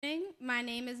My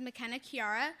name is McKenna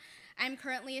Chiara. I'm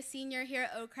currently a senior here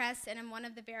at Oakcrest, and I'm one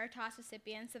of the Veritas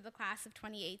recipients of the class of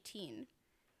 2018.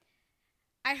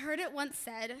 I heard it once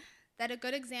said that a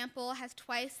good example has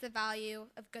twice the value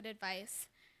of good advice.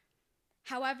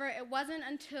 However, it wasn't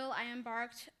until I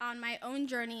embarked on my own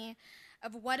journey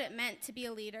of what it meant to be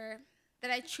a leader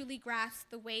that I truly grasped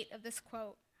the weight of this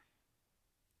quote.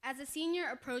 As a senior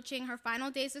approaching her final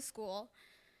days of school,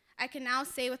 I can now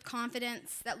say with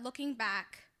confidence that looking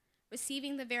back,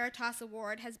 receiving the Veritas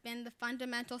Award has been the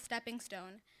fundamental stepping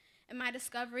stone in my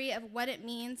discovery of what it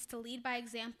means to lead by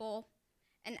example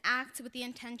and act with the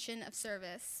intention of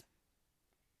service.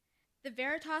 The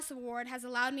Veritas Award has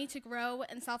allowed me to grow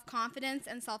in self-confidence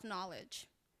and self-knowledge.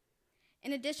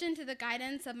 In addition to the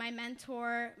guidance of my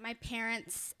mentor, my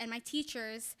parents, and my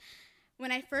teachers,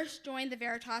 when I first joined the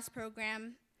Veritas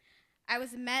program, I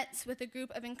was met with a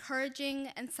group of encouraging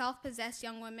and self-possessed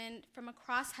young women from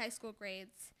across high school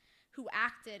grades who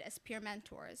acted as peer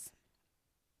mentors.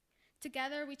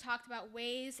 Together, we talked about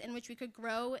ways in which we could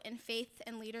grow in faith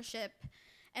and leadership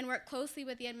and work closely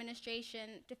with the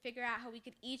administration to figure out how we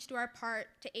could each do our part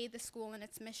to aid the school in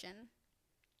its mission.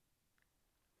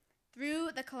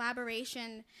 Through the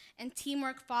collaboration and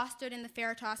teamwork fostered in the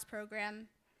Veritas program,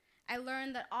 I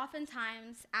learned that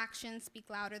oftentimes actions speak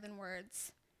louder than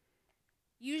words.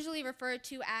 Usually referred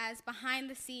to as behind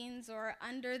the scenes or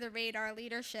under the radar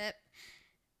leadership,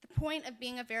 the point of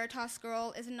being a Veritas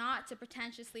girl is not to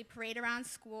pretentiously parade around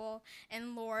school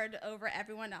and lord over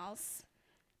everyone else.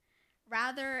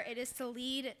 Rather, it is to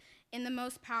lead in the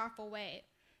most powerful way,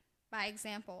 by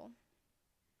example.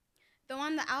 Though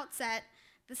on the outset,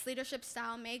 this leadership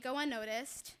style may go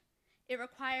unnoticed, it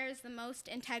requires the most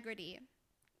integrity,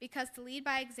 because to lead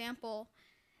by example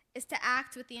is to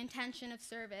act with the intention of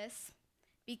service,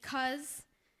 because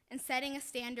in setting a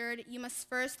standard, you must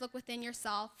first look within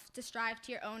yourself to strive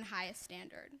to your own highest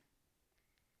standard.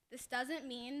 This doesn't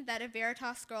mean that a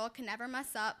Veritas girl can never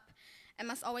mess up and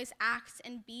must always act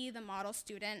and be the model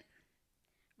student.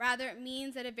 Rather, it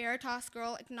means that a Veritas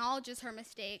girl acknowledges her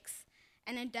mistakes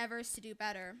and endeavors to do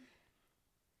better.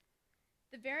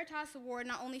 The Veritas Award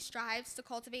not only strives to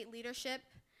cultivate leadership,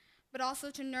 but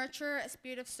also to nurture a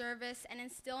spirit of service and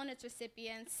instill in its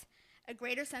recipients a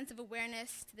greater sense of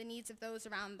awareness to the needs of those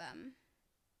around them.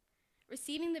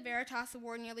 Receiving the Veritas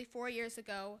Award nearly 4 years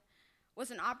ago was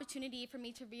an opportunity for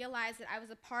me to realize that I was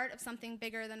a part of something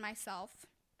bigger than myself.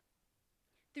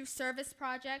 Through service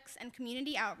projects and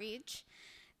community outreach,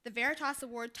 the Veritas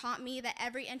Award taught me that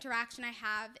every interaction I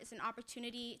have is an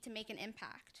opportunity to make an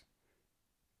impact.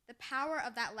 The power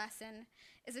of that lesson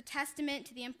is a testament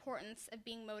to the importance of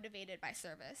being motivated by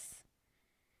service.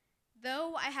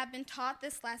 Though I have been taught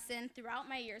this lesson throughout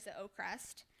my years at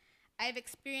Oakcrest, I have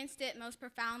experienced it most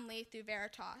profoundly through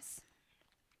Veritas.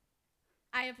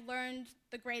 I have learned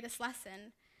the greatest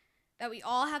lesson, that we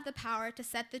all have the power to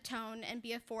set the tone and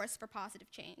be a force for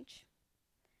positive change.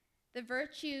 The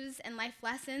virtues and life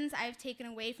lessons I have taken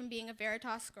away from being a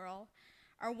Veritas girl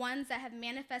are ones that have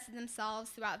manifested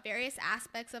themselves throughout various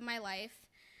aspects of my life,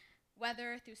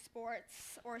 whether through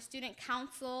sports or student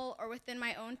council or within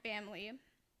my own family.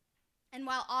 And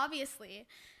while obviously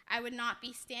I would not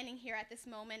be standing here at this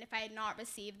moment if I had not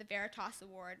received the Veritas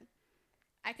Award,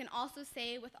 I can also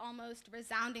say with almost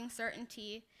resounding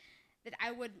certainty that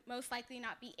I would most likely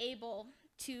not be able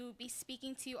to be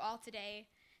speaking to you all today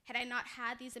had I not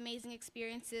had these amazing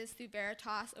experiences through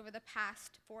Veritas over the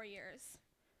past 4 years.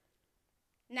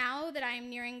 Now that I am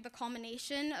nearing the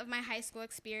culmination of my high school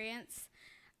experience,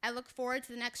 I look forward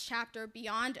to the next chapter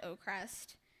beyond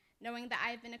Oakcrest, knowing that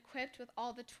I've been equipped with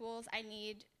all the tools I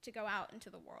need to go out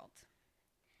into the world.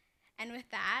 And with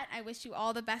that, I wish you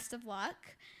all the best of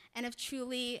luck and have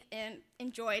truly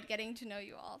enjoyed getting to know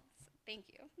you all. So thank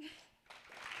you.